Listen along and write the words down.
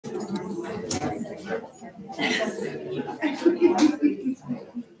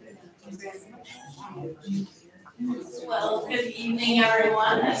Well, good evening,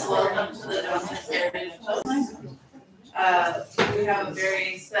 everyone, and welcome to the Dominus Heritage Post. We have a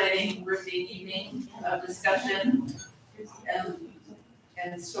very exciting birthday evening of discussion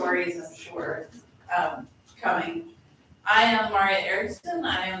and stories, I'm sure, coming. I am Maria Erickson.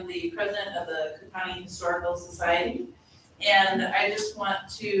 I am the president of the Cook County Historical Society, and I just want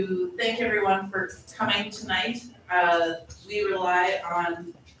to thank everyone for coming tonight. We rely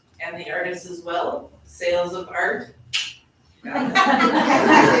on, and the artists as well, sales of art. Donations.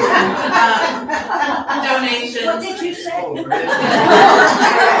 What did you say?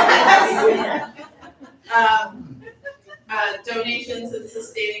 Donations and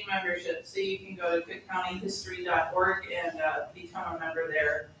sustaining membership. So you can go to cookcountyhistory.org and become a member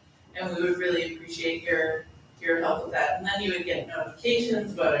there. And we would really appreciate your help with that. And then you would get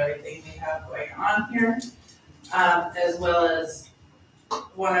notifications about everything we have going on here, as well as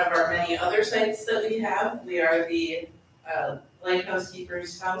one of our many other sites that we have. We are the Lighthouse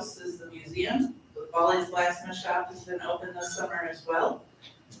Keeper's House is the museum. The Bolly's Blacksmith Shop has been open this summer as well.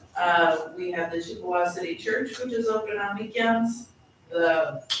 We have the Chippewa City Church, which is open on weekends.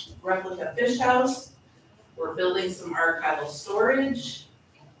 The Replica Fish House. We're building some archival storage.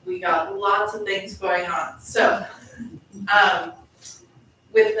 We got lots of things going on. So,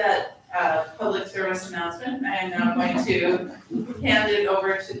 with that public service announcement, I am now going to hand it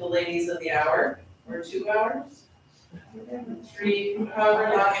over to the ladies of the hour, or 2 hours, 3,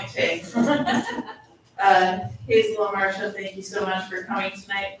 however long it takes. Hazel and Marcia, thank you so much for coming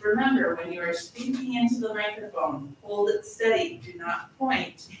tonight. Remember, when you are speaking into the microphone, hold it steady. Do not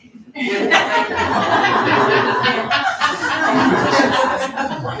point with the microphone.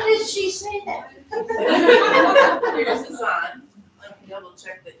 Why did she say that? Yours is on. Let me double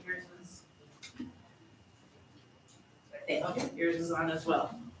check that yours is. Okay, yours is on as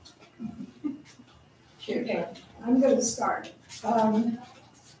well. Sure. Okay, I'm going to start.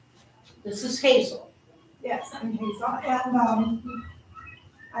 This is Hazel. Yes, I'm Hazel, and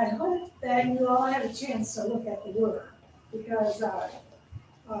I hope that you all had a chance to look at the work because,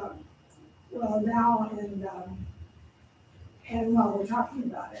 well, now and while we're talking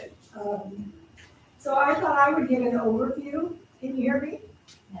about it, so I thought I would give an overview. Can you hear me?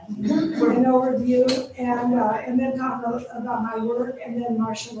 An overview, and then talk about my work, and then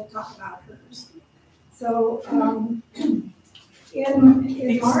Marcia will talk about hers. So,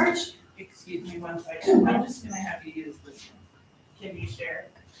 in March. Excuse me 1 second. I'm just going to have you use this one. Can you share?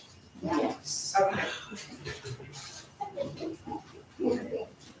 Yes. Okay.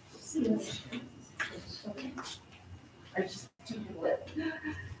 I just took a lip.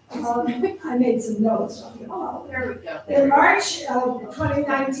 I made some notes. Oh, there we go. In March of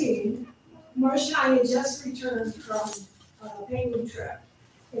 2019, Marcia and I had just returned from a painting trip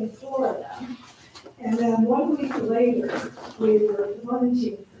in Florida. And then 1 week later, we were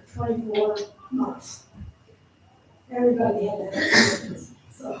quarantined for 24 months. Everybody had that experience.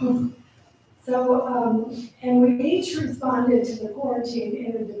 And we each responded to the quarantine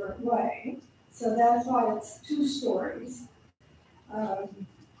in a different way. So that's why it's 2 stories.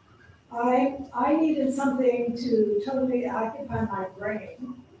 I needed something to totally occupy my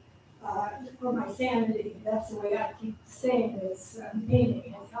brain for my sanity. That's the way I keep saying this.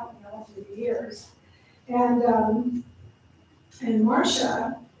 Painting has helped me all through the years. And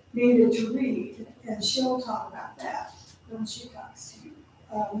Marcia needed to read, and she'll talk about that when she talks to you.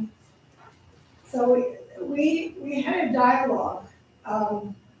 So we had a dialogue,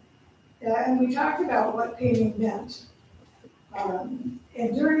 and we talked about what painting meant. And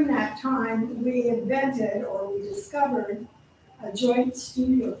during that time, we invented or we discovered a joint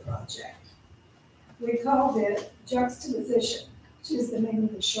studio project. We called it Juxtaposition, which is the name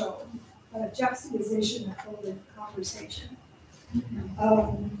of the show. Juxtaposition, a forward conversation.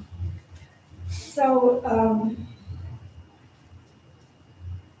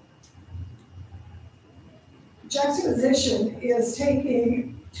 Juxtaposition is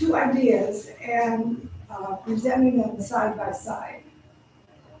taking 2 ideas and presenting them side by side.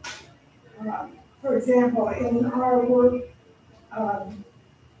 For example, in our work,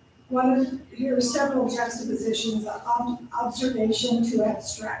 here are several juxtapositions of observation to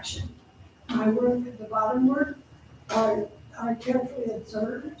abstraction. My work, the bottom work, are carefully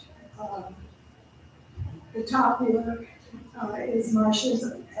observed. The top work is Marcia's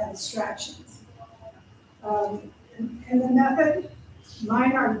abstractions. And the method,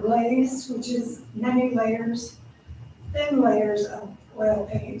 mine are glazed, which is many layers, thin layers of oil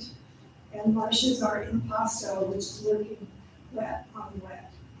paint. And Marcia's are impasto, which is working wet on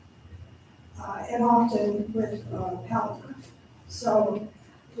wet. and often with powder. So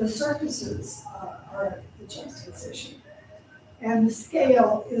the surfaces are the juxtaposition. And the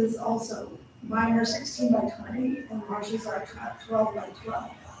scale is also, mine are 16 by 20 and Marcia's are 12 by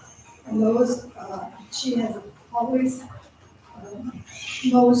 12. And those, she has always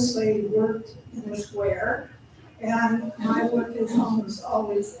mostly worked in a square. And my work is almost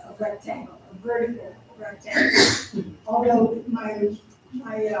always a rectangle, a vertical rectangle. Although my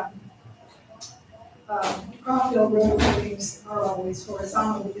Crossville road paintings are always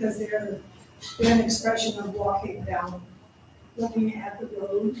horizontal because they're an expression of walking down, looking at the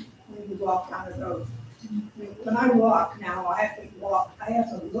road when you walk down the road. When I walk now, I have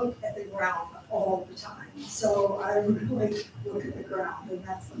to look at the ground all the time. So I really look at the ground, and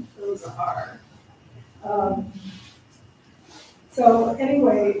those are hard. So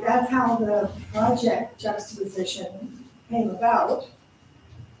anyway, that's how the project Juxtaposition came about.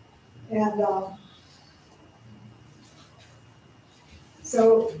 And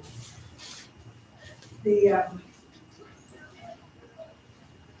so the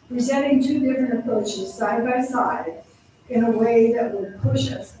presenting two different approaches side by side in a way that would push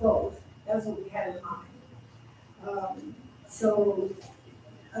us both. That's what we had in mind. So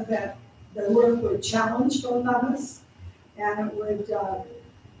that the work would challenge both of us, and it would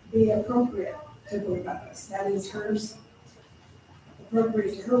be appropriate to both of us. That is hers,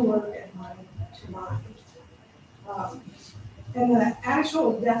 appropriate to her work, and mine to mine. And the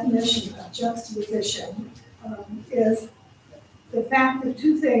actual definition of juxtaposition is the fact of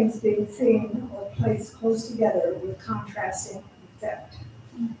two things being seen or placed close together with contrasting effect.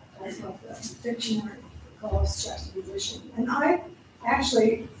 That's what the dictionary calls juxtaposition. And I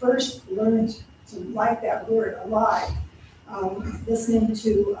actually first learned to like that word a lot, listening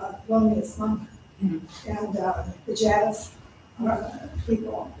to Thelonious Monk and the jazz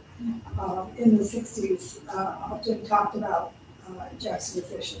people in the 60s often talked about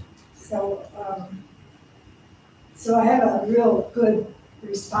juxtaposition. So I have a real good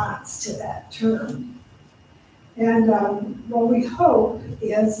response to that term. And what we hope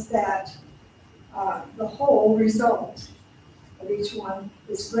is that the whole result of each one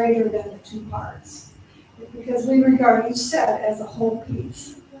is greater than the two parts, because we regard each set as a whole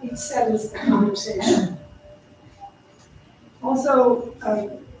piece. Each set is the conversation. Also,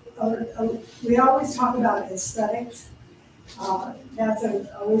 we always talk about aesthetics. That's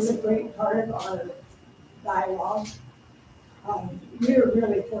always a great part of our dialogue. We're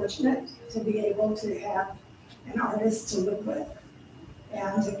really fortunate to be able to have an artist to live with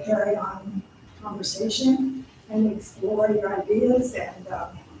and to carry on conversation and explore your ideas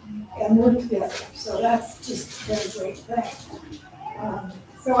and work together. So that's just a very great thing.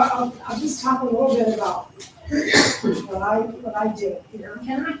 So I'll just talk a little bit about what I did here.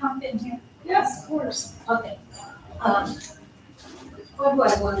 Can I hop in here? Yes, of course. Okay. What do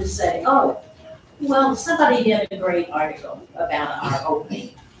I want to say? Oh, well, somebody did a great article about our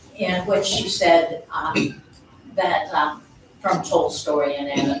opening in which she said that from Tolstoy and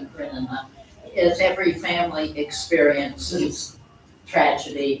Anna Karenina is every family experiences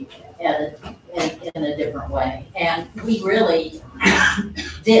tragedy in a different way. And we really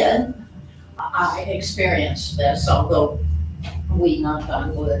did. I experienced this, although we, knock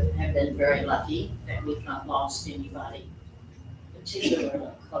on wood, have been very lucky that we've not lost anybody particularly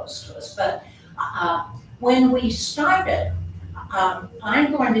close to us. But when we started,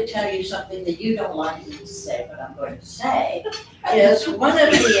 I'm going to tell you something that you don't like me to say, but I'm going to say, is one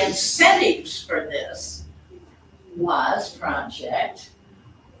of the incentives for this project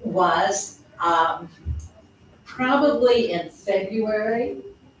was probably in February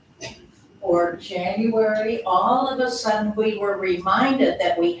or January, all of a sudden we were reminded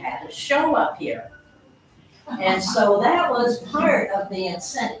that we had a show up here. And so that was part of the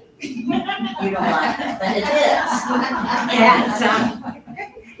incentive. You don't like it, but it is.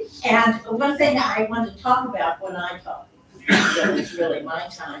 And one thing I want to talk about when I talk, that is really my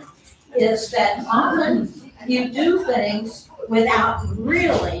time, is that often you do things without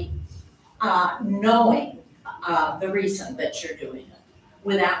really knowing the reason that you're doing it,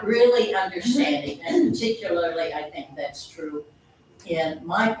 without really understanding. And particularly, I think that's true in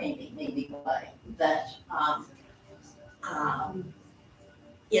my painting anyway, that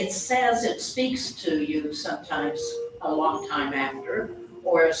it speaks to you sometimes a long time after,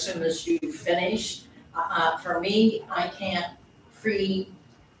 or as soon as you finish. For me, I can't pre-think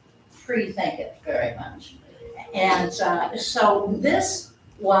it very much. And so this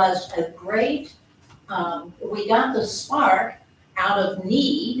was a great, we got the spark out of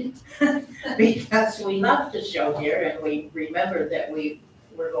need because we love to show here and we remembered that we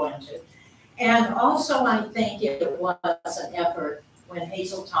were going to. And also, I think it was an effort when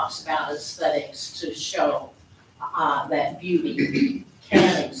Hazel talks about aesthetics to show that beauty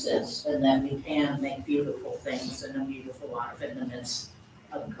can exist and that we can make beautiful things in a beautiful life in the midst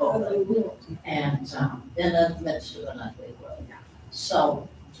of COVID and in the midst of an ugly world. So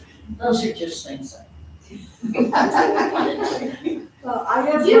those are just things I wanted to. Well,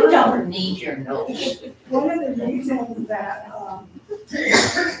 I guess You don't need your notes. one of the reasons that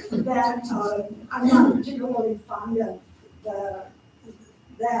I'm not particularly fond of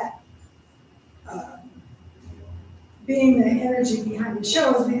being the energy behind the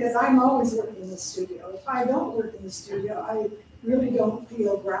show is because I'm always working in the studio. If I don't work in the studio, I really don't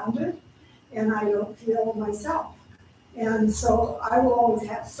feel grounded and I don't feel myself. And so I will always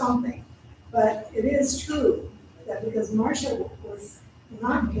have something. But it is true that because Marcia was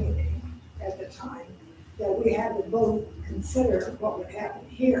not painting at the time, that we had to both consider what would happen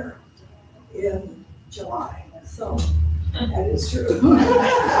here in July. So that is true.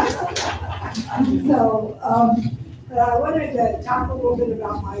 So, but I wanted to talk a little bit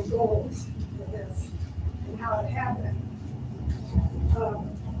about my goals for this and how it happened.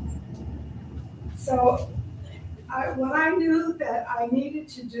 What I knew that I needed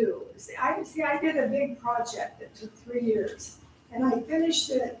to do, I did a big project that took 3 years, and I finished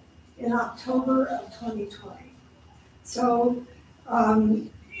it in October of 2020. So the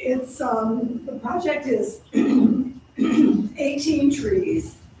project is 18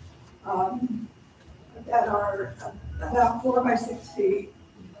 trees that are about 4 by 6 feet,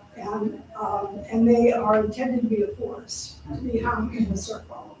 and they are intended to be a forest, to be hung in a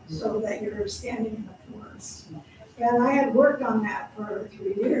circle, so that you're standing in a forest. And I had worked on that for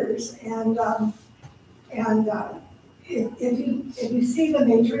 3 years, and if you see the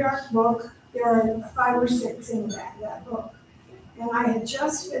matriarch book, there are 5 or 6 in the back of that book. And I had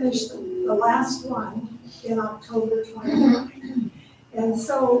just finished the last one in October 2020. And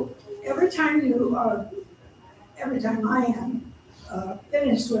so every time I am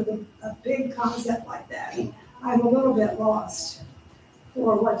finished with a big concept like that, I'm a little bit lost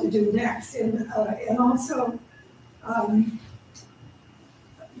for what to do next. And also,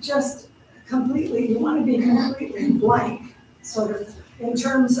 just completely, you want to be completely blank, sort of, in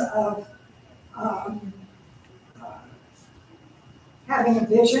terms of having a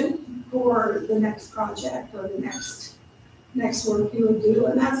vision for the next project or the next work you would do.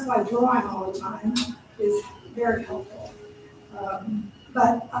 And that's why drawing all the time is very helpful.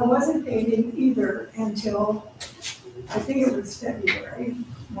 But I wasn't painting either until, I think it was February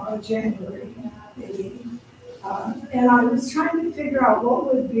or January, maybe. And I was trying to figure out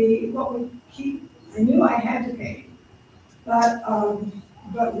what would keep, I knew I had to paint, but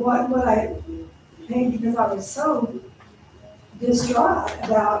what I paint, because I was so distraught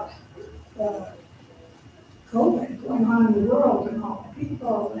about COVID going on in the world and all the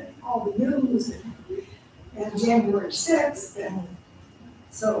people and all the news and January 6th and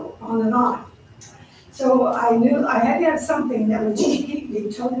so on and on. So I knew I had to have something that would just keep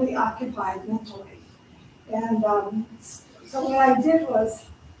me totally occupied mentally. And so what I did was,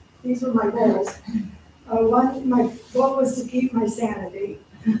 these were my goals. My goal was to keep my sanity.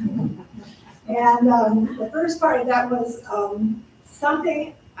 And the first part of that was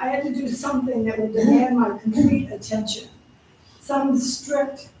I had to do something that would demand my complete attention, some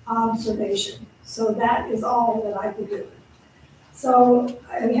strict observation. So that is all that I could do. So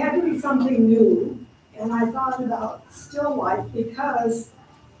it had to be something new. And I thought about still life because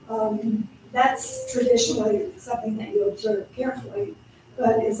that's traditionally something that you observe carefully,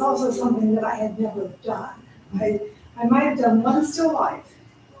 but it's also something that I had never done. I might have done one still life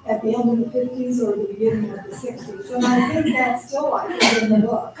at the end of the 50s or the beginning of the 60s, and I think that still life is in the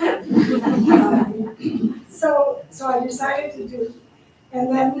book. So I decided to do,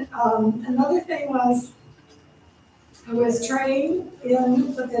 and then another thing was, I was trained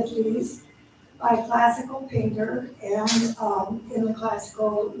in the 50s by a classical painter and in the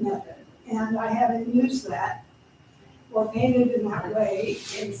classical method. And I haven't used that or painted in that way,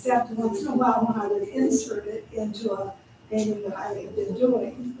 except once in a while when I would insert it into a painting that I have been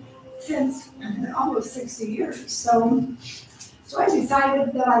doing since almost 60 years. So I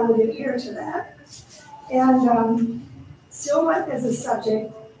decided that I would adhere to that. And still life as a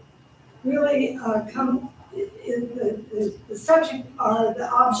subject really the subject are the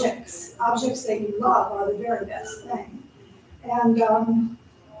objects that you love are the very best thing.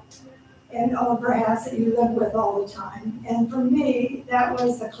 Or perhaps that you live with all the time. And for me, that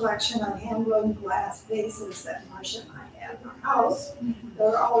was a collection of hand-blown glass vases that Marcia and I had in our house. They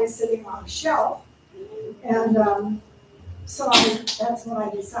were always sitting on a shelf. And so that's what I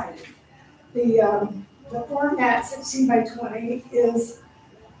decided. The format 16 by 20 is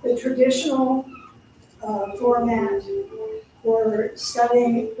the traditional format for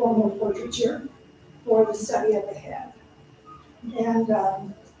studying formal portraiture for the study of the head. And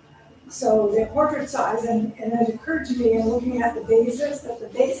so the portrait size, and it occurred to me in looking at the bases, that the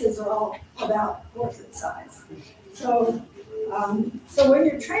bases are all about portrait size. So, so when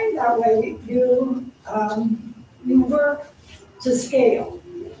you're trained that way, you work to scale.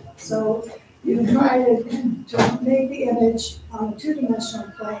 So you try to make the image on a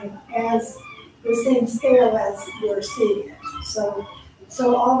two-dimensional plane as the same scale as you're seeing it. So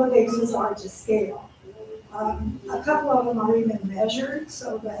all the bases are to scale. A couple of them are even measured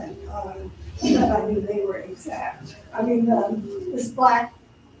so that I knew they were exact. I mean, this black,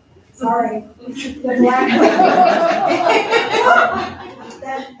 sorry, the black,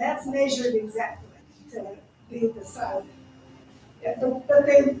 that's measured exactly to be the size. Yeah, but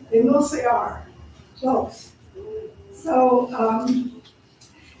they mostly are close. So,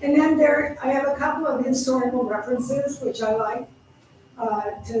 and then I have a couple of historical references which I like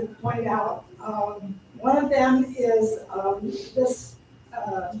to point out. One of them is this,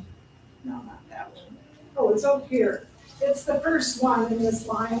 no, not that one. Oh, it's over here. It's the first one in this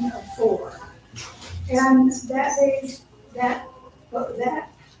line of 4. And that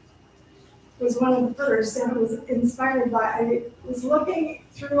was one of the first, and it was inspired by, I was looking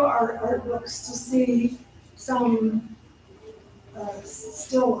through our art books to see some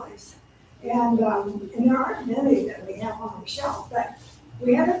still lifes. And there aren't many that we have on the shelf, but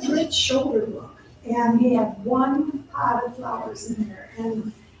we had a rich shoulder look, and he had one pot of flowers in there,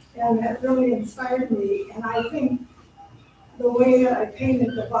 and that really inspired me. And I think the way that I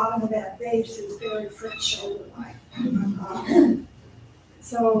painted the bottom of that base is very French shoulder-like.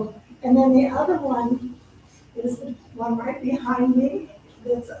 So, and then the other one is the one right behind me.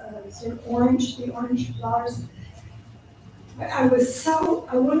 That's sort of orange, the orange flowers. I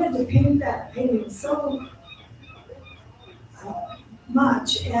wanted to paint that painting so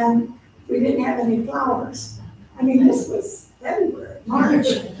much, and we didn't have any flowers. I mean, this was February, March,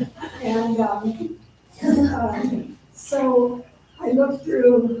 and so I looked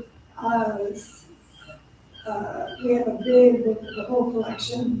through. We have the whole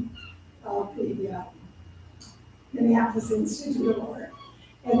collection of the Minneapolis Institute of Art,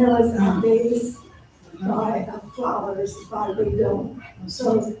 and there was a vase of flowers by Redon.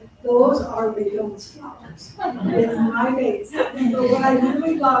 So those are Redon's flowers. It's my vase. But what I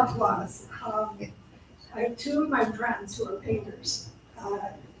really loved was, I have 2 of my friends who are painters.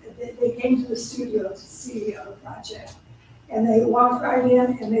 They came to the studio to see our project. And they walked right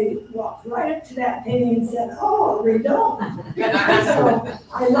in, and they walked right up to that painting and said, "Oh, Redon." So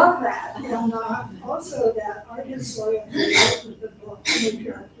I love that. And also that art historian who wrote the book, the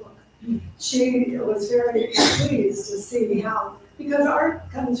current book, she was very pleased to see how, because art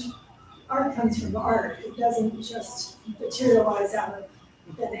comes from art. It doesn't just materialize out of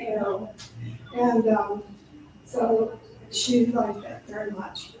thin air. And so she liked that very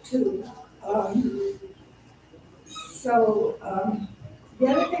much too. So the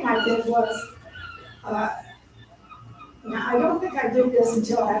other thing I did was, now I don't think I did this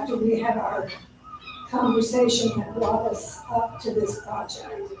until after we had our conversation that brought us up to this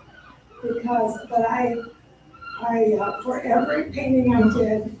project. But I for every painting I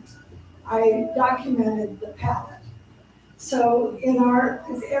did, I documented the palette. So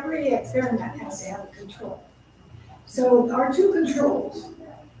because every experiment has to have a control. So our 2 controls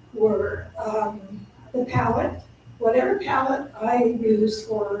were the palette. Whatever palette I used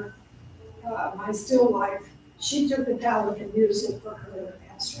for my still life, she took the palette and used it for her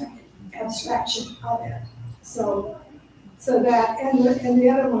abstraction of it. So that, and the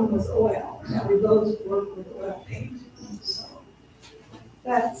other one was oil. Now we both work with oil paint. So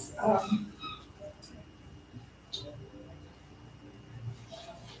that's,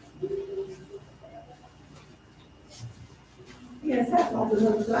 yes, that's all the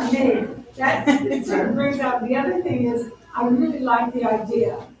notes that I made. That sort of brings out, the other thing is, I really like the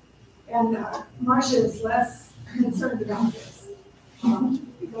idea, and Marcia is less concerned about this,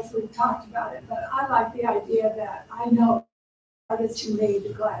 because we've talked about it, but I like the idea that I know artists who made the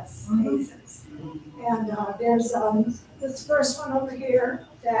glass vases. And there's this first one over here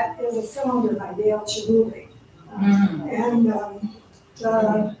that is a cylinder by Dale Chihuly. And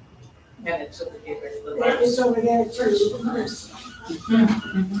it's over here. it's over there too.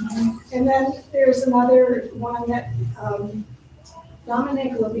 And then there's another one that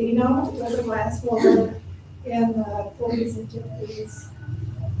Dominic Lavino was a glass blower in the 40s and 50s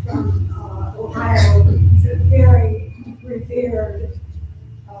from Ohio. He's a very revered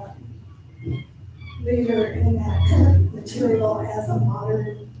leader in that material as a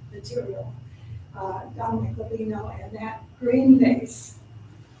modern material. Dominic Labino, and that green vase.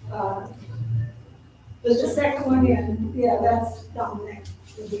 The second one in, yeah, that's Dominic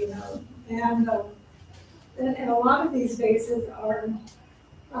Labino. And a lot of these vases are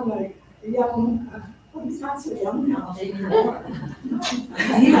from a young, well, he's not so young now. He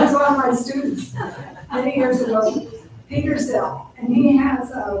was one of my students many years ago, Peter Zell, and he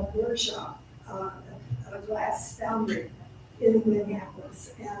has a workshop, a glass foundry in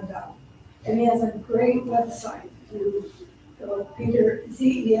Minneapolis, and he has a great website. You go Peter,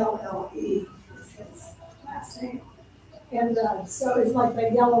 Zelle is his last name. And so it's like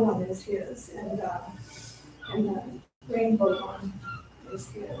the yellow one is his, and the rainbow one is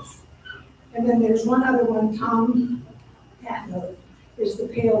his. And then there's one other one, Tom Patno, is the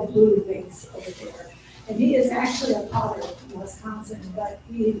pale blue vase over there. And he is actually a potter from Wisconsin, but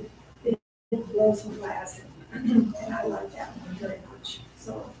he blows some glass, and I like that one very much.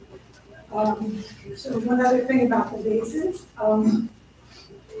 So, so one other thing about the vases, I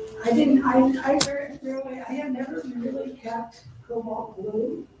have never really kept cobalt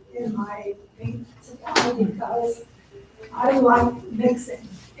blue in my paint supply because I like mixing.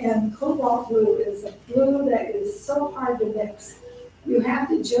 And cobalt blue is a blue that is so hard to mix. You have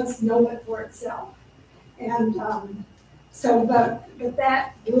to just know it for itself. And but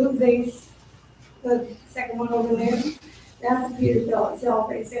that blue vase, the second one over there, that's a Peter Zell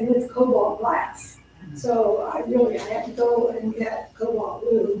vase, and it's cobalt glass. So I had to go and get cobalt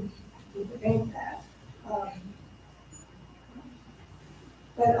blue to paint that.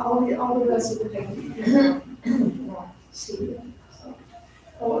 But all the rest of the painting is steel.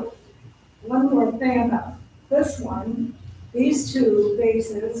 Oh, one more thing about this one, these two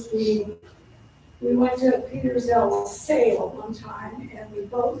vases, we went to Peter Zell's sale one time, and we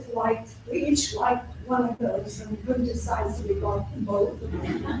each liked one of those, and we couldn't decide, so we bought them both.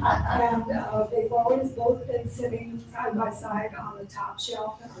 And they've always both been sitting side by side on the top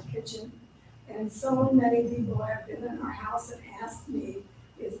shelf in our kitchen. And so many people have been in our house and asked me,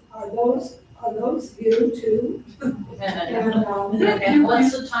 are those you too? And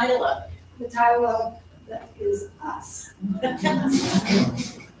what's the title of it? The title of that is Us.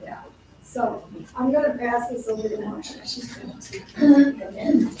 Yeah. So I'm going to pass this over to Marcia. She's going to speak.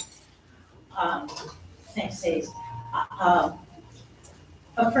 Thanks, Hazel.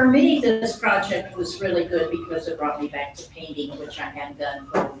 For me, this project was really good because it brought me back to painting, which I hadn't done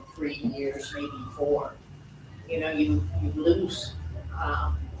for 3 years, maybe 4. You lose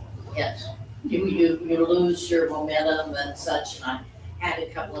it. You lose your momentum and such, and I had a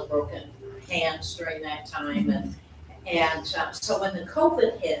couple of broken hands during that time, and so when the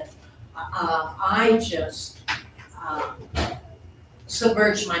COVID hit, I just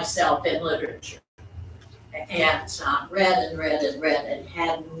submerged myself in literature and read and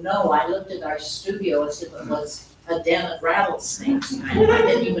had I looked at our studio as if it was a den of rattlesnakes. I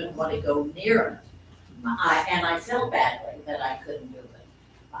didn't even want to go near it, and I felt badly that I couldn't do it.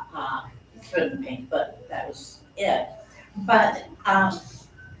 Couldn't paint, but that was it. But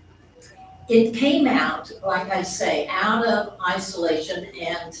it came out, like I say, out of isolation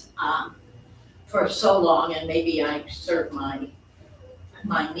and for so long, and maybe I served my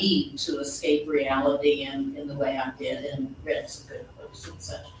need to escape reality in the way I did and read some good books and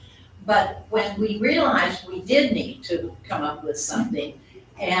such. But when we realized we did need to come up with something,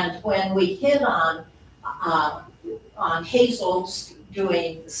 and when we hit on Hazel's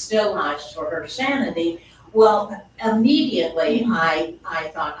doing still lifes for her sanity, well, immediately I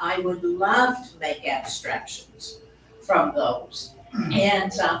thought I would love to make abstractions from those.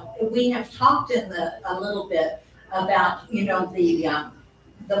 And we have talked a little bit about,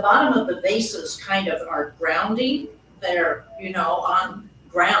 the bottom of the vases kind of are grounding. They're, on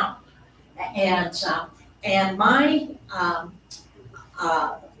ground. And my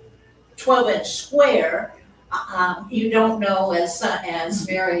 12-inch square, you don't know, as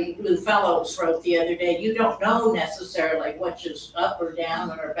Mary Lou Fellows wrote the other day, you don't know necessarily which is up or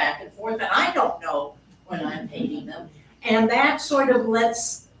down or back and forth, and I don't know when I'm painting them. And that sort of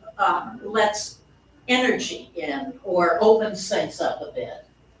lets energy in or opens things up a bit.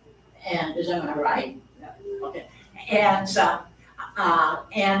 And am I right? Okay.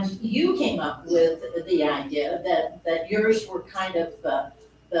 And you came up with the idea that yours were kind of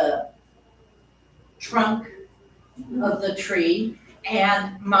the trunk of the tree,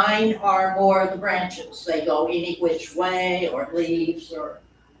 and mine are more the branches. They go any which way, or leaves, or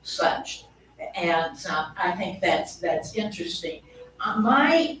such. And I think that's interesting.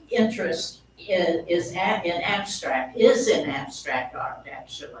 My interest is in abstract art,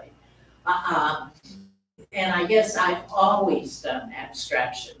 actually. And I guess I've always done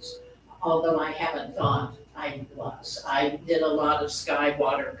abstractions, although I haven't thought I was. I did a lot of sky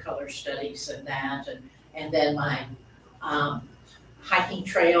watercolor studies and that, and then my hiking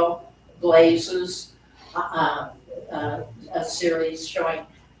trail blazes, a series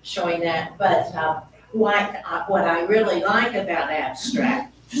showing that. But what I really like about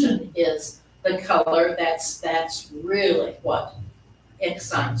abstraction is the color. That's really what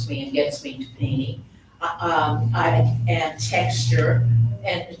excites me and gets me to painting. And texture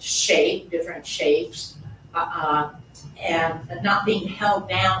and shape, different shapes, and not being held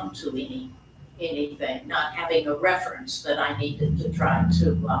down to anything, not having a reference that I needed to try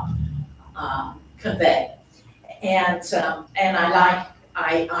to convey. And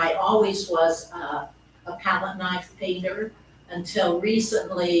I always was a palette knife painter until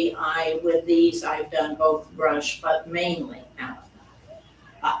recently. With these, I've done both brush, but mainly palette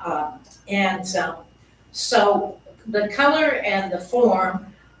knife. So the color and the form,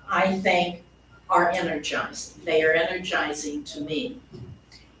 I think, are energizing. They are energizing to me.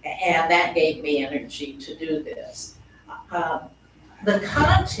 And that gave me energy to do this. The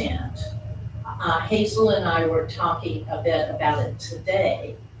content, Hazel and I were talking a bit about it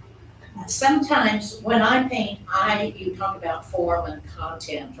today. Sometimes when I paint, you talk about form and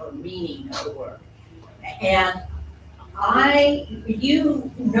content or meaning of the work. And you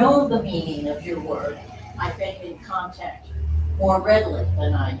know the meaning of your work, I think, in content more readily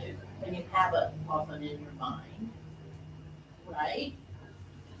than I do. And you have it often in your mind, right?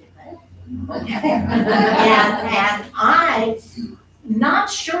 Okay. and I'm not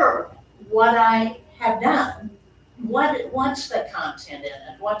sure what I have done. What's the content in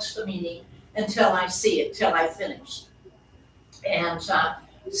it? What's the meaning until I see it, till I finish. And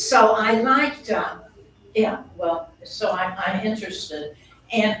so I liked, so I'm interested.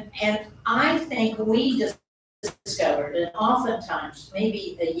 And I think we discovered, and oftentimes,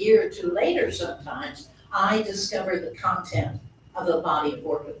 maybe a year or two later sometimes, I discovered the content of a body of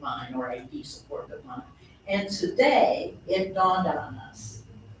work of mine or a piece of work of mine. And today, it dawned on us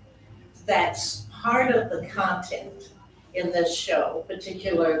that's part of the content in this show,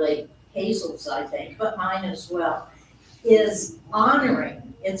 particularly Hazel's, I think, but mine as well, is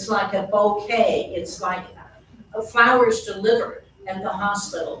honoring. It's like a bouquet. It's like flowers delivered at the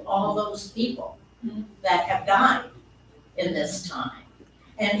hospital, all those people that have died in this time.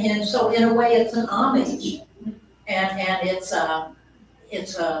 And so in a way it's an homage, and it's a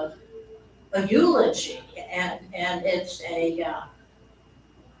eulogy, and it's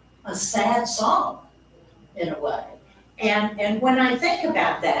a sad song in a way. And when I think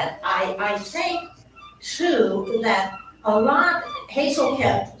about that, I think too that a lot, Hazel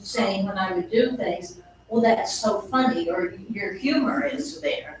kept saying when I would do things, well, that's so funny, or your humor is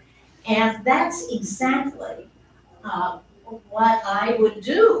there. And that's exactly what I would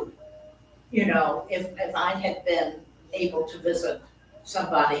do, you know, if I had been able to visit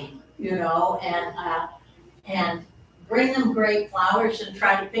somebody, you know, and bring them great flowers and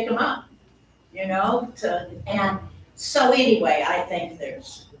try to pick them up, you know, and so anyway, I think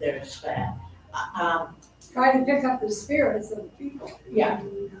there's that. Try to pick up the spirits of the people. Yeah.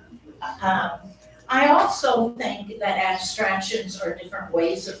 I also think that abstractions are different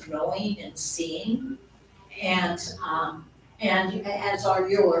ways of knowing and seeing, and as are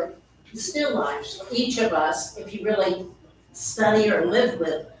your still lifes. Each of us, if you really study or live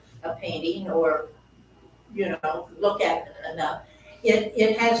with a painting, or you know, look at it enough,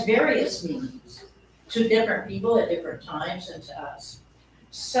 it has various meanings to different people at different times and to us.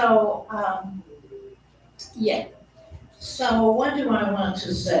 So yeah. So what do I want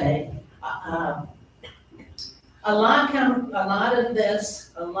to say? A lot of this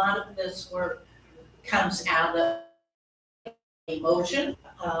work comes out of emotion.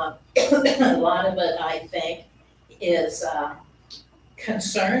 A lot of it, I think, is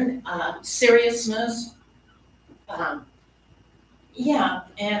concern, seriousness, and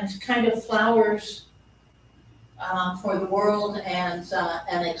kind of flowers for the world, and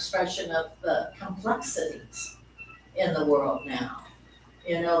an expression of the complexities in the world now.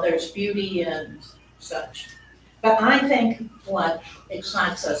 You know, there's beauty and such. But I think what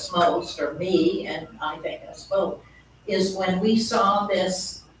excites us most, or me, and I think us both, is when we saw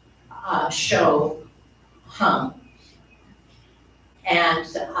this show hung. And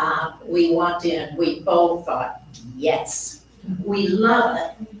we walked in, we both thought, yes, we love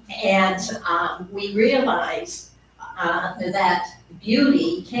it. And we realized that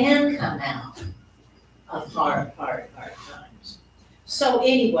beauty can come out of hard times. So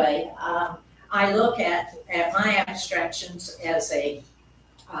anyway, I look at my abstractions as a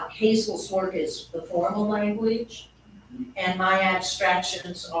Hazel's work is the formal language, and my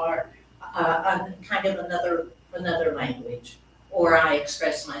abstractions are kind of another language, or I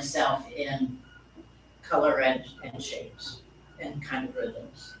express myself in color and shapes and kind of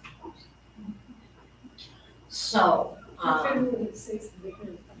rhythms. So,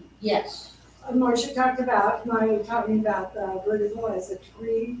 yes. Marcia talked about talking about the vertical as a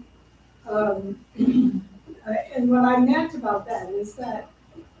tree. And what I meant about that is that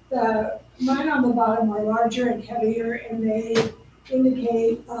the mine on the bottom are larger and heavier, and they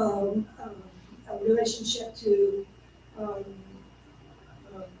indicate a relationship to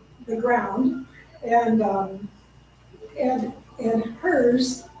the ground, and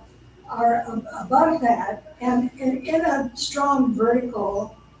hers are above that, and in a strong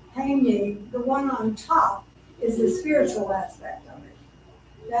vertical hanging, the one on top is the spiritual aspect of it.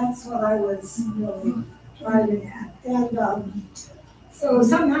 That's what I was really driving at. And so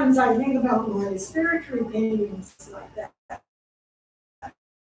sometimes I think about my spiritual paintings like that,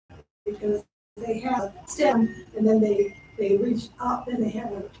 because they have stem, and then they reach up, and they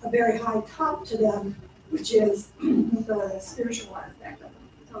have a very high top to them, which is the spiritual aspect of them.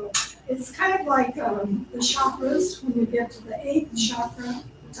 So it's kind of like the chakras. When you get to the 8th chakra,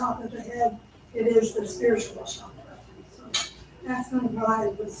 the top of the head, it is the spiritual chakra. So that's kind of what I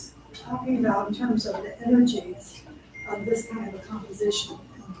was talking about in terms of the energies of this kind of a composition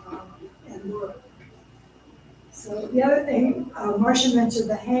and work. So the other thing, Marcia mentioned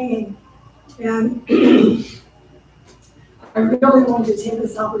the hanging, and I really want to take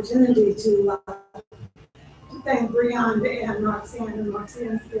this opportunity to thank Brianne and Roxanne, and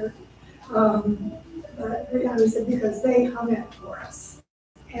Roxanne's here. But Brianne said because they hung it for us.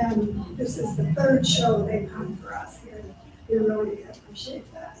 And this is the 3rd show they've hung for us here. We really appreciate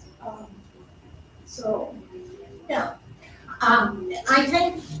that. So, yeah. I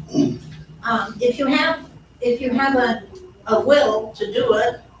think if you have a will to do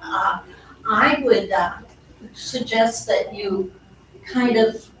it, I would suggest that you kind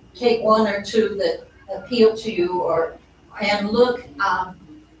of take one or two that appeal to you, and look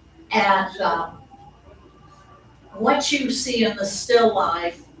at what you see in the still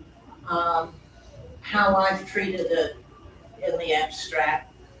life, how I've treated it in the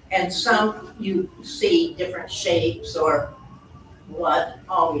abstract, and some you see different shapes or what,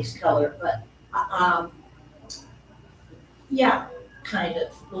 always color, but yeah, kind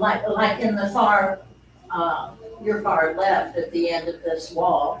of like in the your far left at the end of this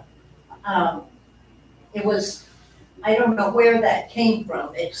wall. It was, I don't know where that came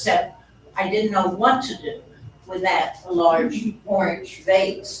from, except I didn't know what to do with that large orange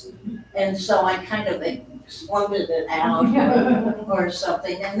vase. And so I kind of exploded it out or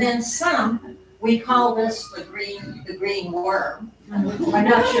something. And then we call this the green worm. I'm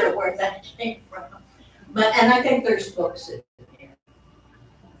not sure where that came from. And I think there's books in here.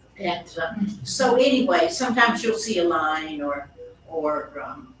 And so anyway, sometimes you'll see a line or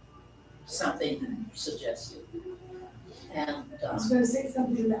something suggestive. And I was going to say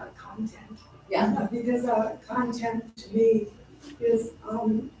something about content. Yeah. Because content to me is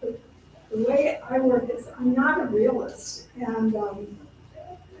the way I work is I'm not a realist, and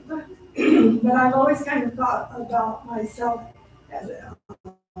but I've always kind of thought about myself as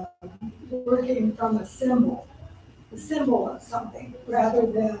working from a symbol of something, rather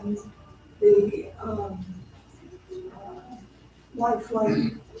than the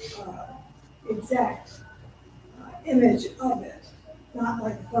lifelike exact image of it, not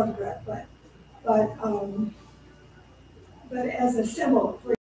like a photograph, but as a symbol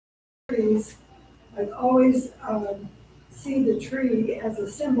for trees. I've always see the tree as a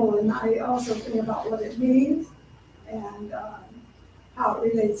symbol, and I also think about what it means and how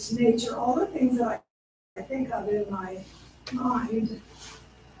it relates to nature, all the things that I think of in my mind.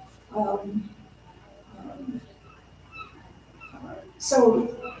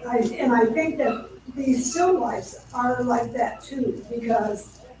 So I think that these still lifes are like that too,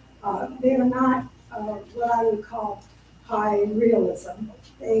 because they are not what I would call high realism.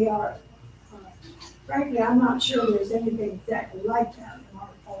 They are, frankly, I'm not sure there's anything exactly like that in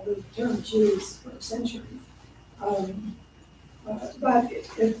all the terms used for centuries. But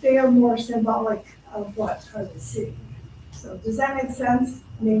if they are more symbolic of what I would see. So does that make sense?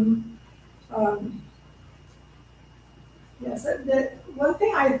 I mean, yes, the one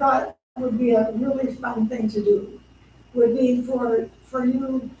thing I thought would be a really fun thing to do would be for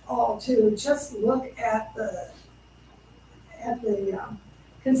you all to just look at the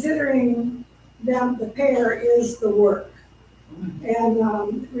considering them, the pair is the work,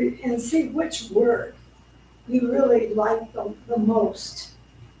 and see which word you really like the most,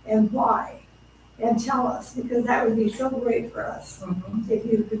 and why, and tell us, because that would be so great for us if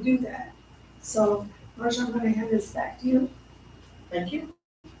you could do that. So, Marcia, I'm gonna hand this back to you. Thank you.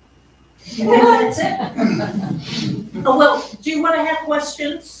 And that's it. Oh, well, do you want to have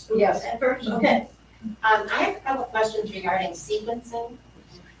questions? Yes. At first, okay. I have a couple of questions regarding sequencing.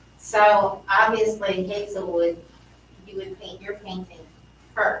 So obviously Hazel you would paint your painting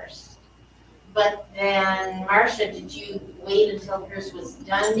first. But then Marcia, did you wait until hers was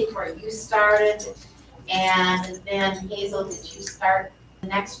done before you started? And then Hazel, did you start the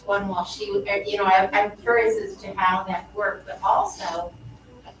next one while she would, I'm curious as to how that worked, but also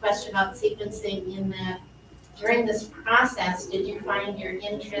a question about sequencing during this process, did you find your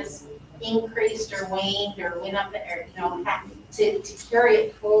interest increased or waned or went up, or, to carry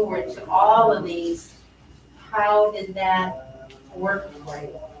it forward to all of these? How did that work for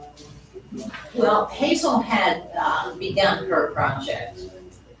you? Well, Hazel had begun her project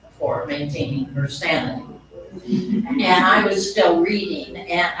for maintaining her sanity. And I was still reading,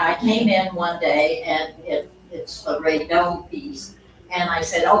 and I came in one day, and it's a Ray Doan piece, and I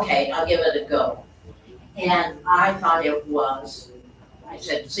said, okay, I'll give it a go. And I thought it was, I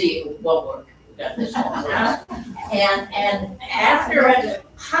said, see, it won't work. This won't work. And after it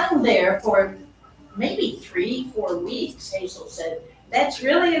hung there for maybe 3-4 weeks, Hazel said, that's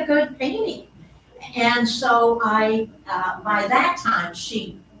really a good painting. And so I, by that time,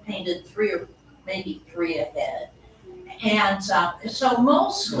 she painted 3 or maybe 3 ahead. And so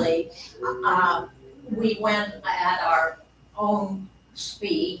mostly we went at our own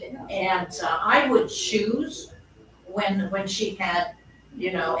speed, and I would choose when she had,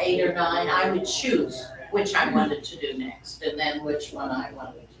 8 or 9, I would choose which I wanted to do next, and then which one I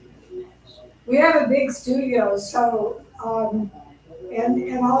wanted to do next. We have a big studio, so,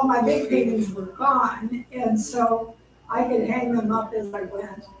 and all my big paintings were gone, and so I could hang them up as I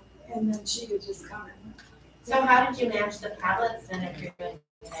went, and then she could just come in. So how did you match the palettes then if you're doing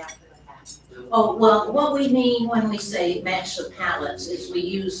that after that? Oh, well, what we mean when we say match the palettes is we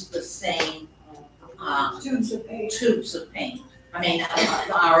use the same Tubes of paint. tubes of paint. I mean,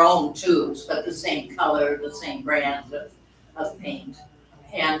 our own tubes, but the same color, the same brand of paint.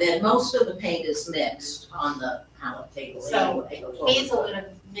 And then most of the paint is mixed on the palette table. So Hazel would have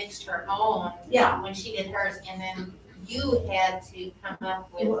mixed her own when she did hers, and then you had to come up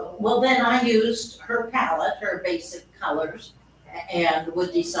with. Well, then I used her palette, her basic colors, and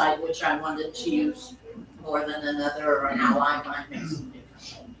would decide which I wanted to use more than another, or how I might mix them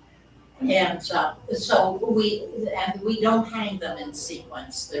differently. And so we don't hang them in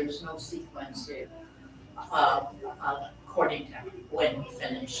sequence. There's no sequence here, according to when we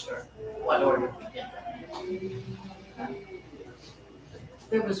finished or what order we did them.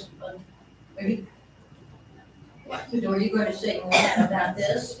 There was, maybe. Were you going to say more about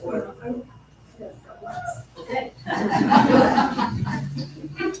this, or? Okay.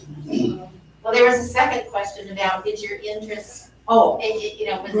 Well, there was a second question about, did your interest,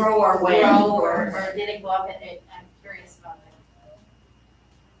 was grow or wane, or did it go up? And I'm curious about that.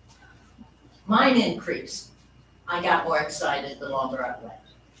 Mine increased. I got more excited the longer I went,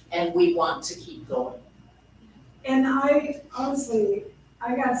 and we want to keep going. And I honestly,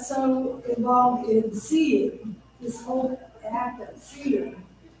 I got so involved in seeing, this whole act of seeing,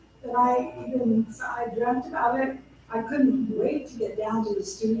 that I dreamt about it. I couldn't wait to get down to the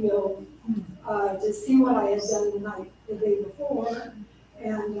studio to see what I had done the day before.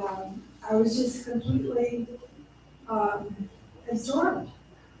 And I was just completely absorbed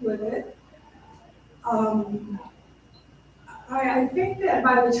with it. I think that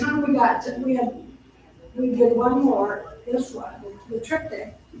by the time we did one more, this one, the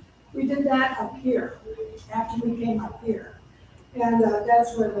triptych. We did that up here, after we came up here. And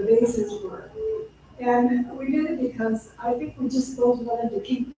that's where the bases were. And we did it because I think we just both wanted to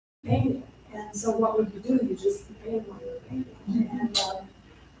keep painting. And so what would you do? You just keep painting when you're painting.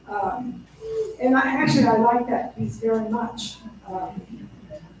 And I like that piece very much.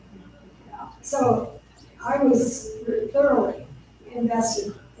 So I was thoroughly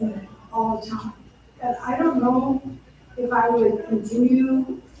invested in it all the time. And I don't know if I would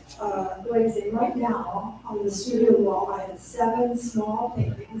continue glazing. Right now on the studio wall, I have 7 small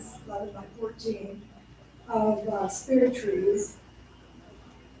paintings, 11 by 14, of spirit trees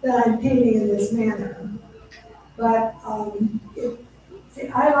that I'm painting in this manner. But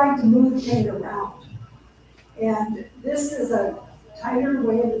I like to move paint around, and this is a tighter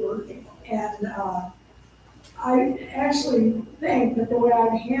way of working. And I actually think that the way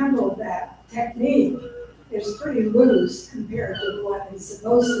I've handled that technique is pretty loose compared to what it's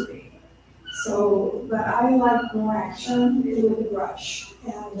supposed to be. So, but I like more action with the brush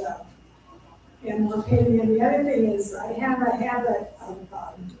and more painting. And the other thing is I have a habit of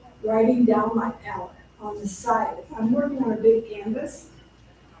writing down my palette on the side. If I'm working on a big canvas,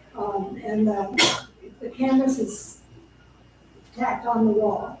 and the canvas is tacked on the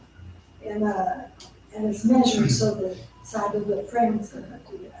wall, and it's measured so the side of the frame is going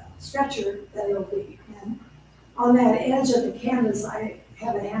to be a stretcher that it'll be. And on that edge of the canvas, I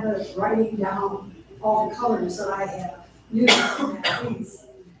have a habit of writing down all the colors that I have used in that piece.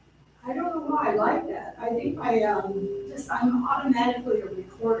 I don't know why I like that. I think I'm automatically a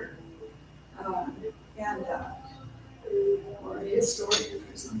recorder, or a historian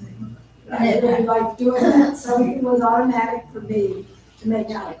or something. I really like doing that. So it was automatic for me to make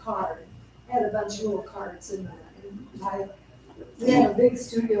out a card. I had a bunch of little cards in there. We had a big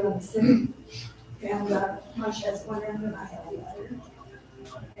studio in the city, and Marcia has one end and I have the other.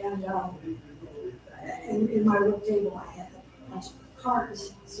 And in my work table, I had a bunch of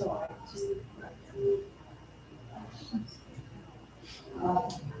cards, so I just write them.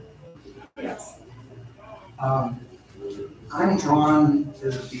 Yes. I'm drawn to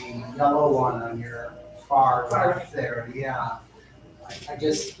the yellow one on your far left there, yeah. I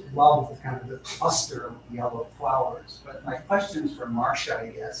just love kind of the cluster of yellow flowers. But my question is for Marcia, I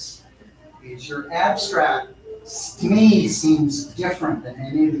guess, is your abstract, to me, seems different than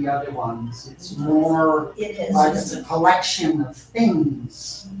any of the other ones. It's more like it's a collection of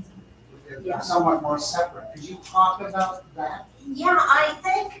things. Yeah. Somewhat more separate. Could you talk about that? Yeah, I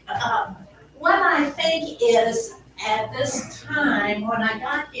think, what I think is, at this time, when I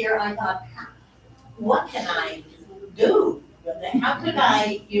got here, I thought, what can I do? How could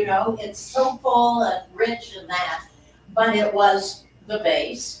I, it's so full and rich and that, but it was the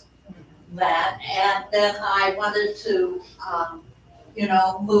base, that, and then I wanted to,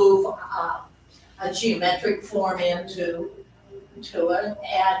 move a geometric form into it, and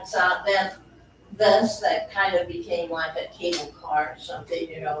then this, that kind of became like a cable car or something,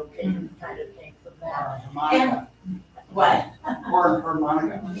 kind of came from that. Harmonica. What? Or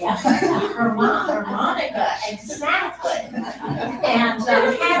harmonica. Yeah, harmonica, exactly. And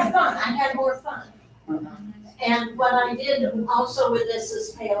had fun, I had more fun. And what I did also with this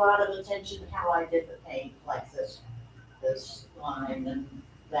is pay a lot of attention to how I did the paint, like this line and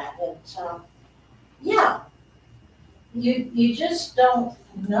that. And yeah, you just don't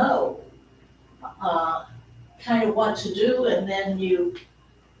know kind of what to do, and then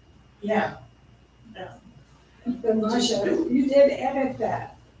But Marcia, you did edit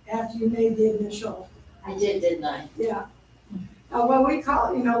that after you made the initial. I did, didn't I? Yeah. What we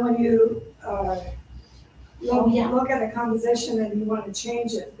call, when you look at a composition and you want to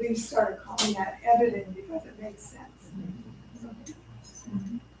change it, we started calling that editing because it makes sense.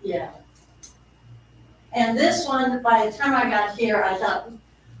 Yeah. And this one, by the time I got here, I thought,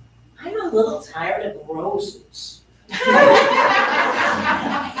 I'm a little tired of roses.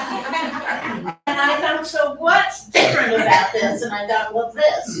 And I thought, so what's different about this? And I thought, well,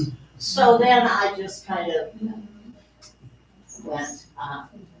 this. So then I just kind of went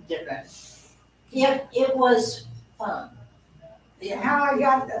different. It was fun. How I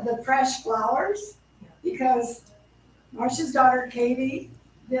got the fresh flowers, because Marcia's daughter Katie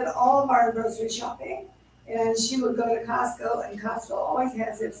did all of our grocery shopping, and she would go to Costco, and Costco always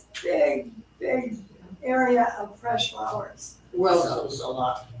has this big area of fresh flowers. Roses a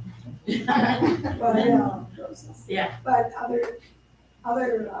lot. But roses. Yeah. But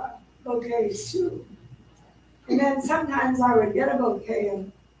other bouquets too. And then sometimes I would get a bouquet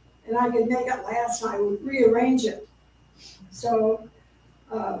and I could make it last, and I would rearrange it. So,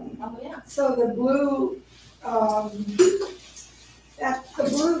 so the blue, the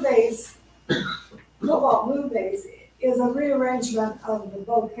blue vase, cobalt blue vase, is a rearrangement of the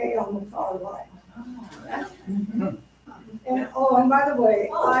bouquet on the far right. And by the way,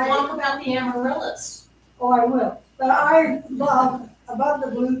 talk about the amaryllis. I will. But I love, above the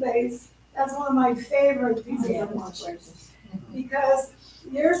blue vase, that's one of my favorite pieces of Marcia's. Because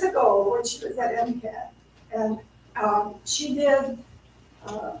years ago, when she was at MCAT, and she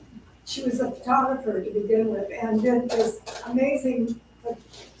was a photographer to begin with, and did this amazing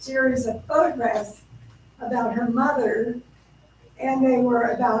series of photographs about her mother, and they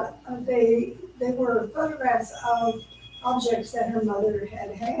were they were photographs of objects that her mother had,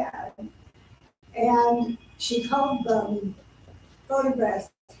 and she called them photographs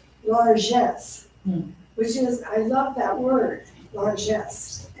largesse, which is, I love that word,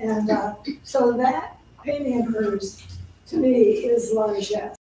 largesse. And so that painting of hers, to me, is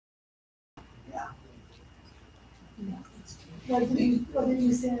largesse. Yeah. what did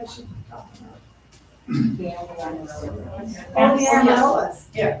you say I should talk about? Yeah. Oh, the amaryllis.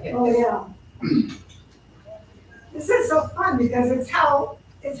 Yeah. Oh, yeah. This is so fun because it's how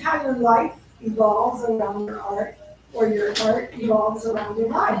your life evolves around your art, or your art evolves around your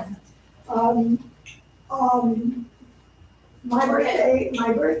life.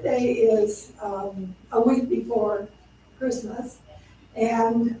 My birthday is a week before Christmas,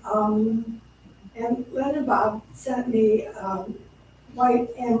 and Len and Bob sent me white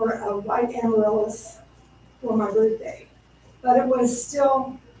amaryllis for my birthday, but it was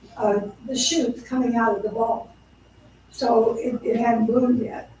still the shoots coming out of the bulb, so it hadn't bloomed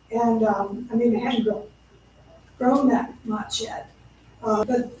yet, and it hadn't grown that much yet.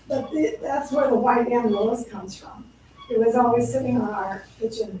 That's where the white amaryllis comes from. It was always sitting on our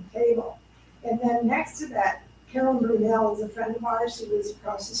kitchen table. And then next to that, Carol Brunel is a friend of ours who lives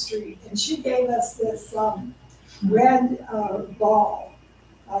across the street, and she gave us this red ball,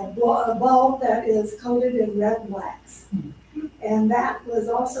 a bulb that is coated in red wax. And that was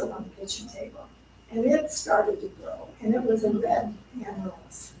also on the kitchen table. And it started to grow, and it was a red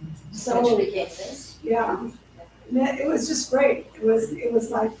amaryllis. So, Which became this. yeah, it was just great. It was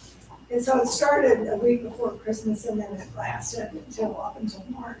like, and so it started a week before Christmas, and then it lasted up until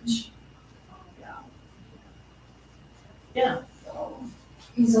March. Yeah. Yeah.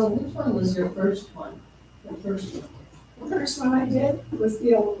 So which one was your first one? The first one? The first one I did was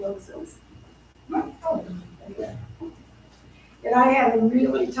the Yellow Roses. Oh, And I had a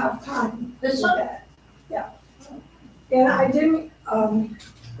really tough time with This one? that. Yeah. And I didn't,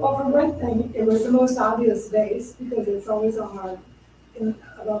 well, for one thing, it was the most obvious vase because it's always on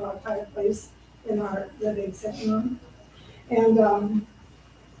above our fireplace in our living sitting room.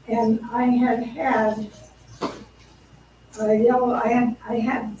 And I had a yellow, I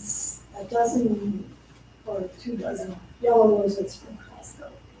had a dozen or 2 dozen yellow roses from Costco.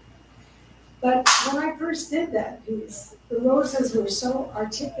 But when I first did that piece, the roses were so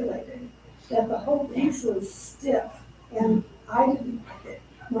articulated that the whole piece was stiff, and I didn't like it.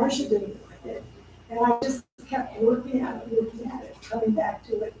 Marcia didn't like it. And I just kept working at it, coming back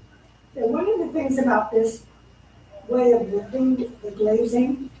to it. And one of the things about this way of working, the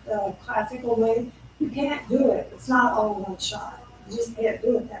glazing, the classical way, you can't do it. It's not all in one shot. You just can't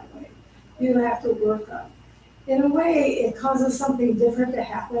do it that way. You have to work up. In a way, it causes something different to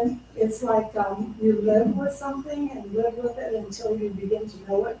happen. It's like you live with something and live with it until you begin to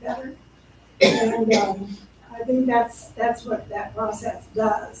know it better. And I think that's what that process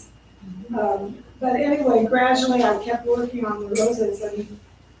does. But anyway, gradually I kept working on the roses, and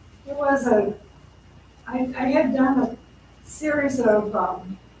it was I had done a series of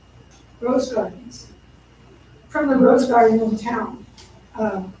rose gardens from the rose garden in town.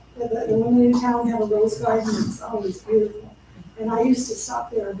 The women in town have a rose garden, and it's always beautiful. And I used to stop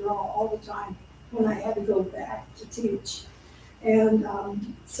there and draw all the time when I had to go back to teach. And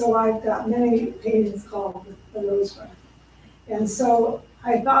so I've got many paintings called the Rose Garden. And so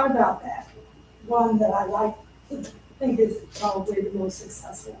I thought about that. One that I think is probably the most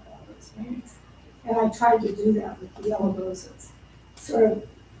successful of all those paintings. And I tried to do that with the yellow roses. Sort of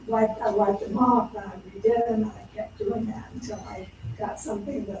I wiped them off, and I redid them, and I kept doing that until I got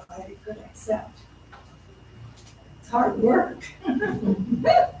something that I could accept. It's hard work.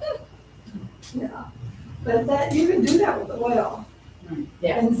 Yeah. But that you can do that with oil.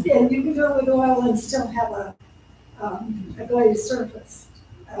 Yeah. And you can do it with oil and still have a glazed surface.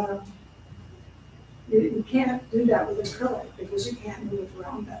 You can't do that with acrylic because you can't move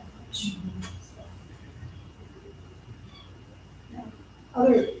around that much. Yeah.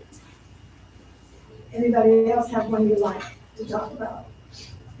 Anybody else have one you like to talk about,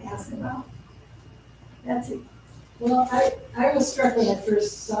 ask about? That's it. well, I was struck when I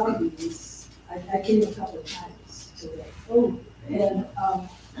first saw these. I came a couple of times today. Oh, and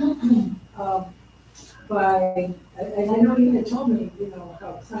and I know you had told me,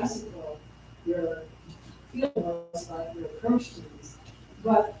 how classical your feel was about your approach to these.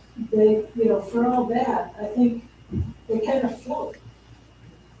 But they, for all that, I think they kind of float.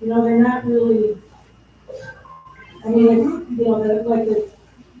 They're not really. I mean,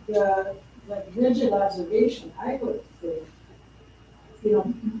 the rigid observation, I would think,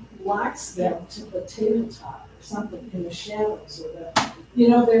 locks them to the tabletop or something in the shadows or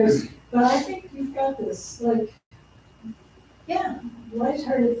but I think you've got this,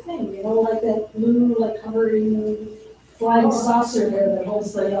 lighthearted thing, like that blue, hovering flying saucer there that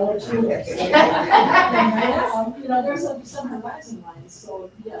holds the yellow tulips. There's some horizon lines, so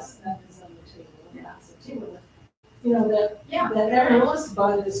yes, that is on the table. Yeah, it's a table. That amaryllis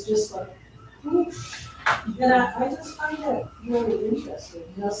bud is just like, whoosh, And I just find that really interesting,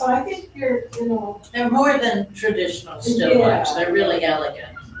 you know, so I think you're, you know, They're more than traditional still lifes, they're really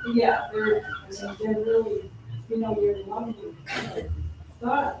elegant. yeah, they're really, you know, you're lovely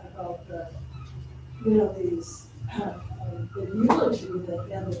thought about the, you know, these, the eulogy that,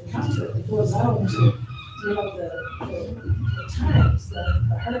 and the comfort that goes out to, you know, the times,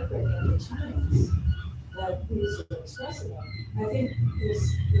 the heartbreak of the times that these are expressing of, I think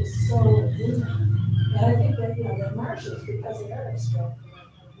is so moving. And I think that, you know, the Marcias, because they are abstract,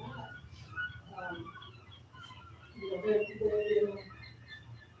 are not, you know, they're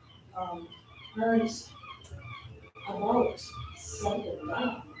aren't about something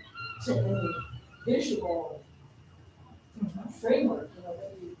down to any visual framework, you know,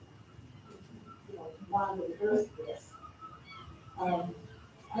 that you know, wander the earth with. I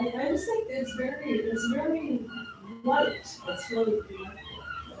just think it's very light. It's really remarkable.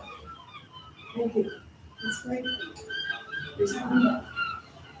 Thank you. It's great.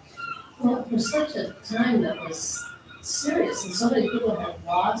 Well, for such a time that was serious, and so many people have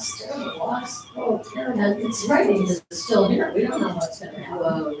lost, terrible loss. Oh, terrible. And it's frightening that it's still here, we don't know what's gonna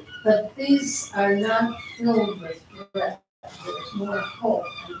happen. But these are not filled with regret, there's more hope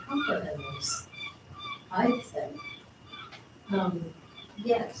and comfort in these, I think.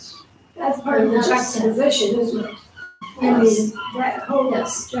 Yes. That's part of the juxtaposition, isn't it? I mean, that whole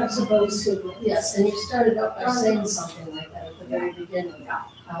Yes. juxtaposed to. Yes, and you started out by saying something like that at the very beginning.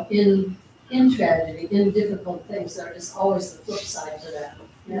 In tragedy, in difficult things, there is always the flip side to that.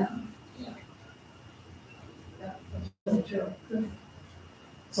 Yeah. That's true.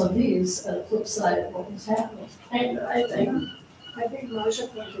 So these are the flip side of what was happening. I think. Marcia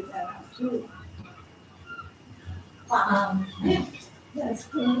pointed that out too. That's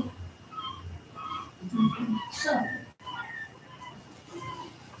cool. So,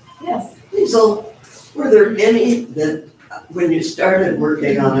 Yes. So, were there any that, when you started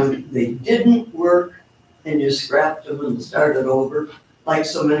working on them, they didn't work and you scrapped them and started over, like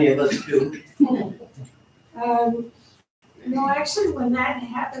so many of us do? No, actually, when that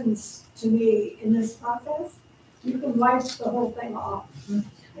happens to me in this process, you can wipe the whole thing off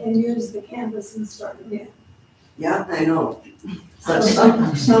and use the canvas and start again. Yeah, I know. But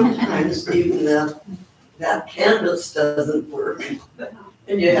sometimes even that canvas doesn't work.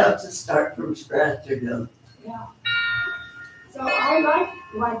 And you have to start from scratch again. Yeah. So I like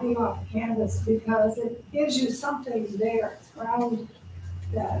wiping off the canvas because it gives you something there, ground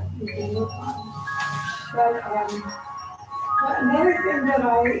that you can look on. But another thing that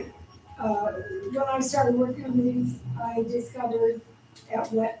when I started working on these, I discovered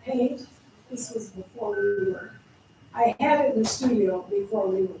at wet paint, this was before I had it in the studio before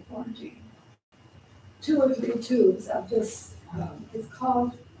we were quarantined. 2 or 3 tubes of this, it's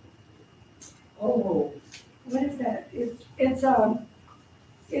called, what is that? It's an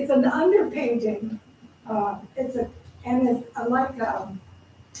underpainting. It's like a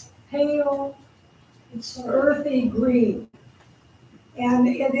pale, earthy green. And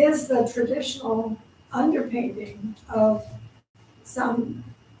it is the traditional underpainting of some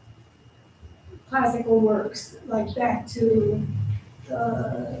classical works, like back to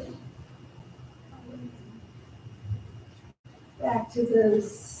the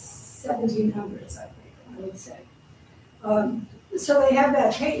 1700s, I think, I would say. So they have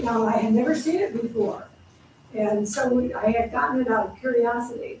that paint now. I had never seen it before. And so I had gotten it out of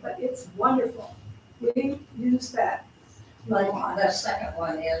curiosity, but it's wonderful. We use that. like the second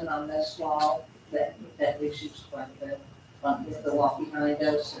one in on this wall that we should quite a bit. With the wall behind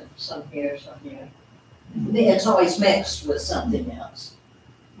us and some here, some here. It's always mixed with something else.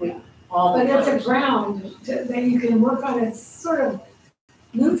 But it's a ground that you can work on. It's sort of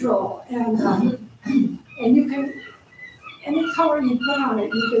neutral, and you can, any color you put on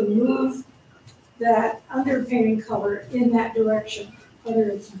it, you can move that underpainting color in that direction, whether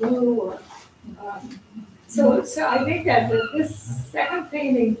it's blue or, so I think that this second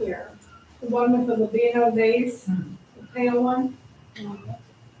painting here, the one with the Labino vase, the pale one,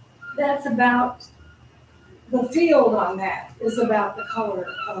 that's about, the field on that is about the color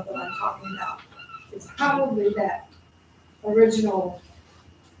of what I'm talking about. It's probably that original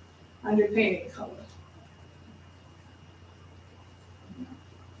underpainting color.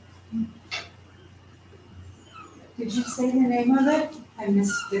 Did you say the name of it? I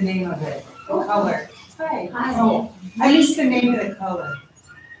missed the name of it. The color. Hi. Oh, I missed the name of the color.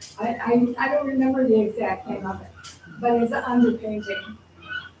 I don't remember the exact name of it, but it's an underpainting.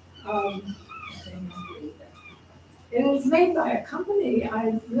 It was made by a company,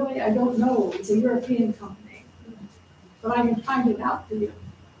 I don't know, it's a European company, but I can find it out for you.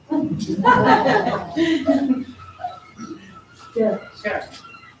 Yeah. Sure.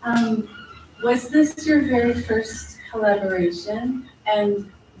 Was this your very first collaboration,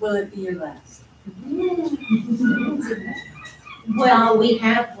 and will it be your last? Well, we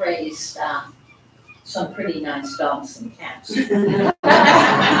have raised some pretty nice dogs and cats.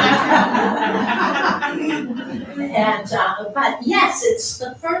 And, but yes, it's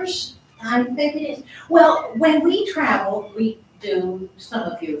the first, I think it is. Well, when we travel, we do, some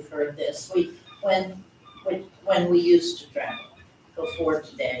of you have heard this, when we used to travel, before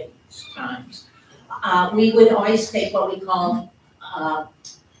today's times, we would always take what we called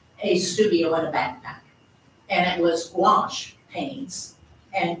a studio in a backpack. And it was gouache paints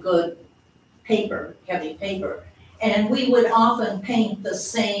and good paper, heavy paper. And we would often paint the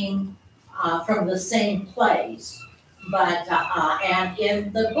same, from the same place. But, and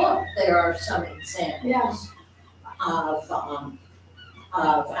in the book, there are some examples of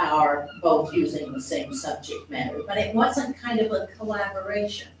our both using the same subject matter, but it wasn't kind of a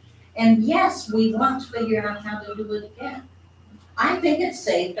collaboration. And yes, we want to figure out how to do it again. I think it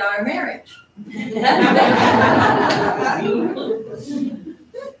saved our marriage. And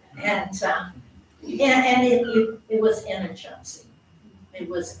it was energizing. It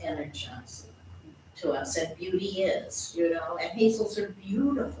was energizing to us, and beauty is, you know, and Hazels are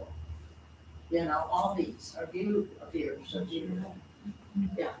beautiful. You know, all these are beautiful, beers are beautiful.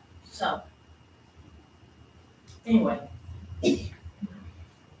 Yeah, so, anyway.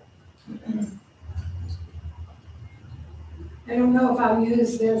 I don't know if I'll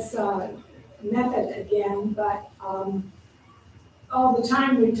use this method again, but all the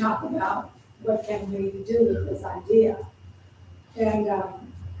time we talk about what can we do with this idea. And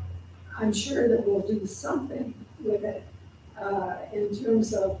I'm sure that we'll do something with it in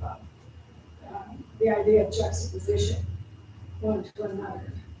terms of the idea of juxtaposition, one to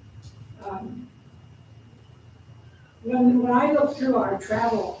another. When I look through our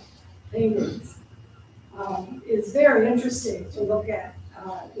travel paintings, it's very interesting to look at.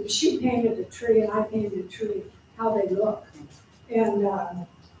 If she painted a tree and I painted a tree, how they look. And I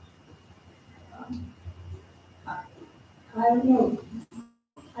don't know.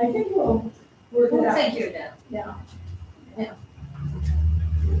 I think we'll work it out. Figure it out. Yeah.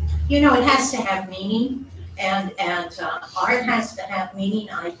 You know, it has to have meaning, and art has to have meaning,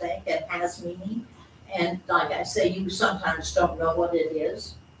 I think. It has meaning. And like I say, you sometimes don't know what it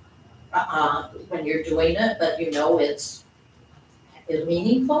is when you're doing it, but you know it's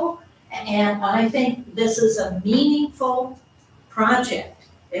meaningful. And I think this is a meaningful project.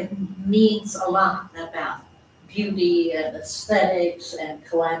 It means a lot about beauty and aesthetics and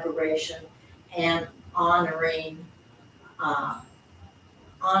collaboration and honoring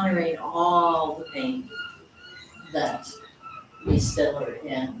all the pain that we still are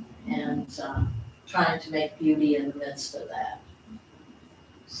in, and trying to make beauty in the midst of that.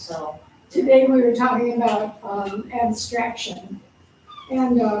 So Today we were talking about abstraction,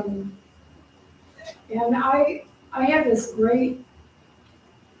 and I have this great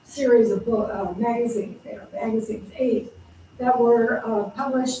series of magazines, 8, that were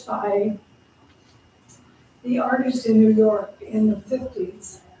published by the artists in New York in the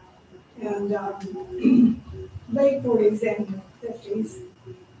 50s and late 40s and 50s.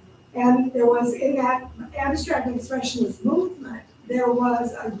 And there was, in that abstract expressionist movement, there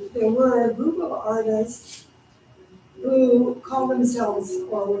were a group of artists who called themselves,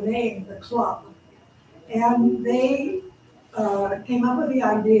 or were named, the Club. And they came up with the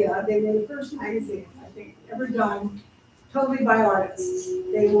idea. They were the first magazine, I think, ever done totally by artists.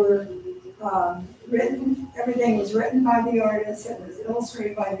 They were written, everything was written by the artists, it was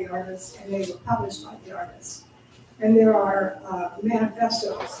illustrated by the artists, and they were published by the artists. And there are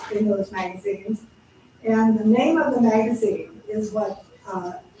manifestos in those magazines. And the name of the magazine is what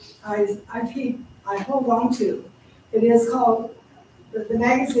I hold on to. It is called, the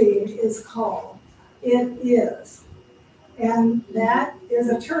magazine is called It Is. And that is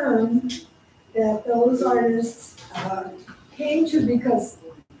a term that those artists came to because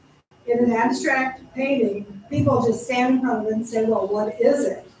in an abstract painting, people just stand in front of it and say, well, what is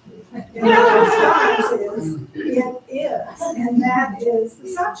it? And the response is, it is. And that is the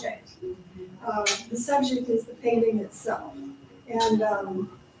subject. The subject is the painting itself. And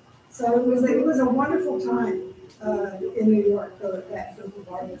so it was a wonderful time in New York for that group of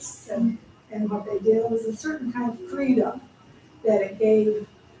artists. And what they did was a certain kind of freedom that it gave,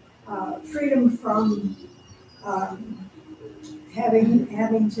 freedom from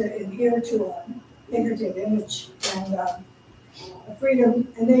having to adhere to a figurative image, and a freedom,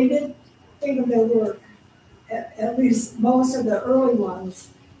 and they did think of their work, at least most of the early ones,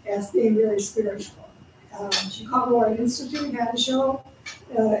 as being very spiritual. Chicago Art Institute had a show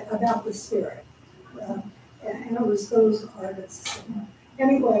about the spirit. And it was those artists.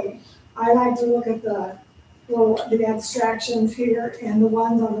 Anyway, I like to look at the abstractions here and the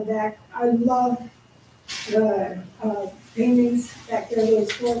ones on the back. I love the paintings back there,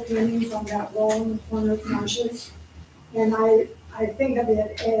 those 4 paintings on that wall in the corner of Marcia's. And I think of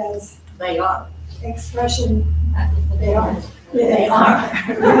it as They are. expression. They are. They are.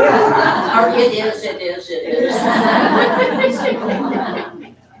 Or it is.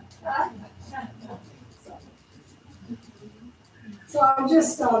 So I'm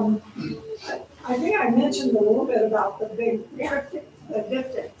just, I think I mentioned a little bit about the big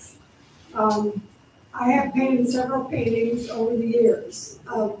diptychs. I have painted several paintings over the years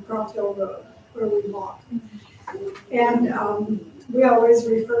of Crockville Road where we walk. And we always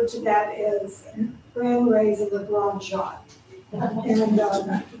refer to that as Grand Marais of the Broad Shot. And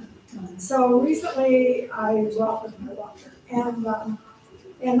so recently I walked with my walker,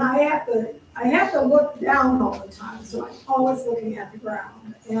 and I have to look down all the time, so I'm always looking at the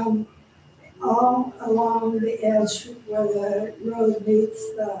ground. And all along the edge where the road meets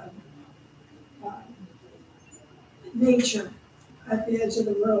the nature at the edge of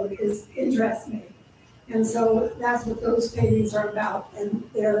the road interests me. And so that's what those paintings are about, and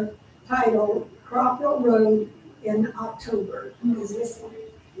they're titled Crockville Road in October is this one.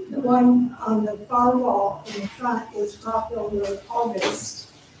 The one on the far wall in the front is Crockville Road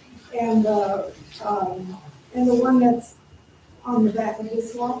August, and the one that's on the back of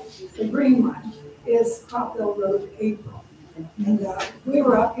this wall, the green one, is Crockville Road April. And we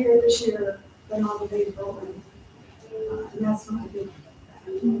were up here this year, the month of April, and that's when I did that.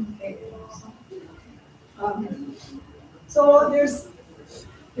 So there's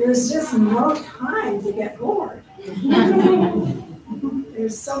just no time to get bored.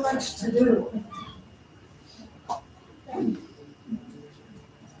 There's so much to do.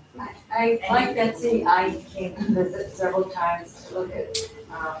 I like Betsy, I came to visit several times to look at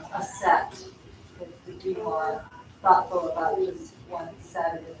a set, to be more thoughtful about just one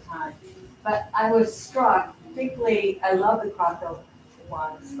set at a time. But I was struck, particularly, I love the Crockville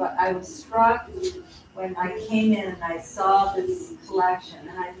ones, but I was struck when I came in and I saw this collection,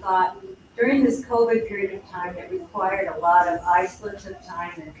 and I thought, during this COVID period of time, it required a lot of isolation of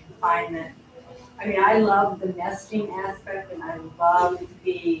time and confinement. I mean, I love the nesting aspect, and I love to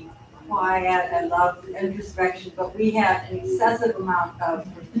be quiet, I love introspection, but we had an excessive amount of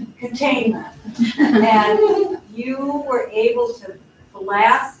containment. And you were able to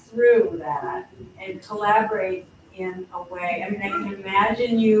blast through that and collaborate in a way. I mean, I can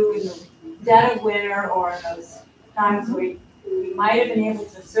imagine you in the dead of winter or in those times where you might have been able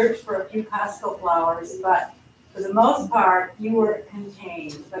to search for a few Costco flowers, but for the most part, you were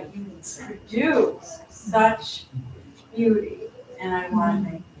contained, but you produced such beauty, and I want to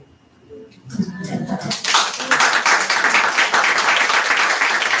thank you.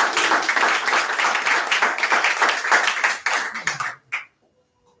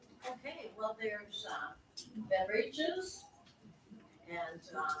 Okay, well, there's beverages and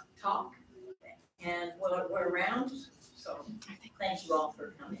talk, and we're around, so thank you all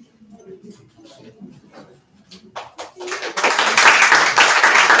for coming.